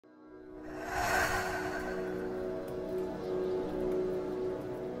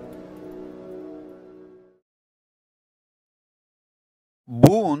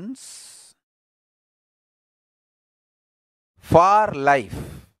boons for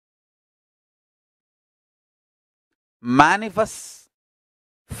life manifest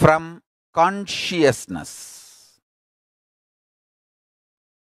from consciousness,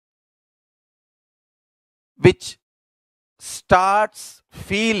 which starts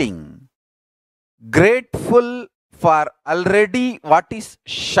feeling grateful for already what is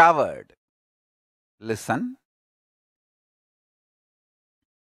showered. Listen,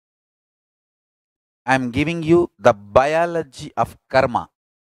 I am giving you the biology of karma.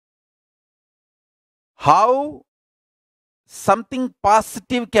 How something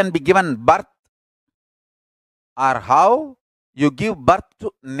positive can be given birth, or how you give birth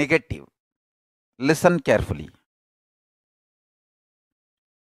to negative. Listen carefully.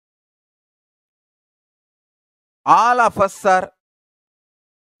 All of us are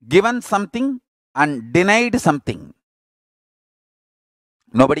given something and denied something.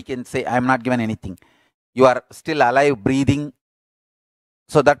 Nobody can say, I am not given anything. You are still alive, breathing.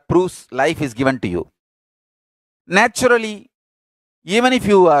 So that proves life is given to you. Naturally, even if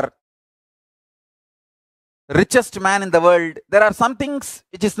you are richest man in the world, there are some things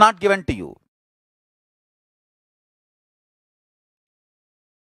which is not given to you.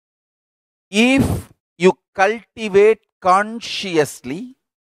 If you cultivate consciously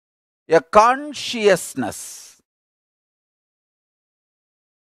a consciousness,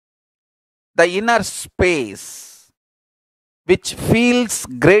 the inner space which feels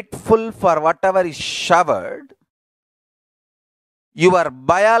grateful for whatever is showered, your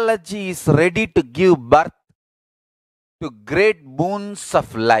biology is ready to give birth to great boons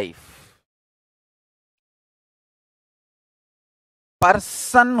of life.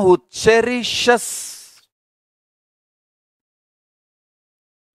 Person who cherishes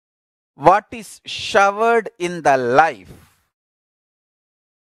what is showered in the life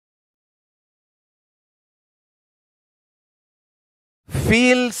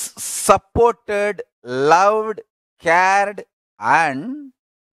feels supported, loved, cared, and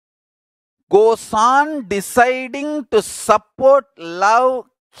goes on deciding to support, love,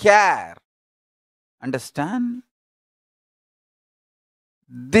 care. Understand?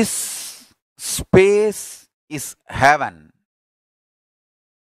 This space is heaven.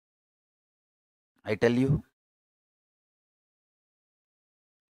 I tell you,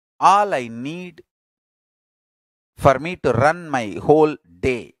 all I need for me to run my whole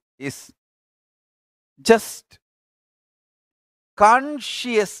day is just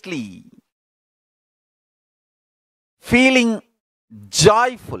consciously feeling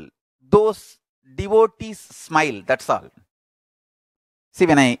joyful. Those devotees smile, that's all. See,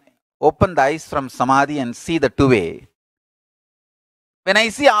 when I open the eyes from samadhi and see the two-way, when I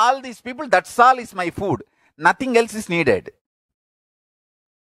see all these people, that's all is my food. Nothing else is needed.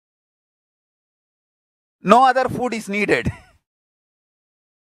 No other food is needed.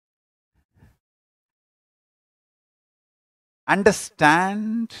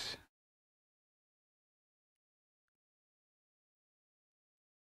 Understand?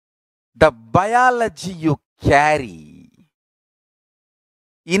 The biology you carry,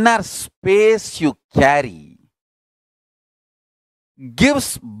 inner space you carry,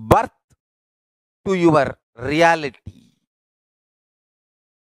 gives birth to your reality.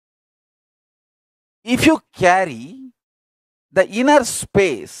 If you carry the inner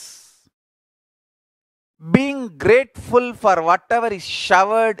space, being grateful for whatever is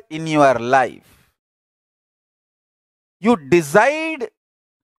showered in your life, you decide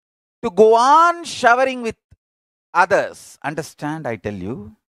to go on showering with others. Understand, I tell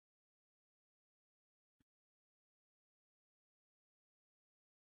you?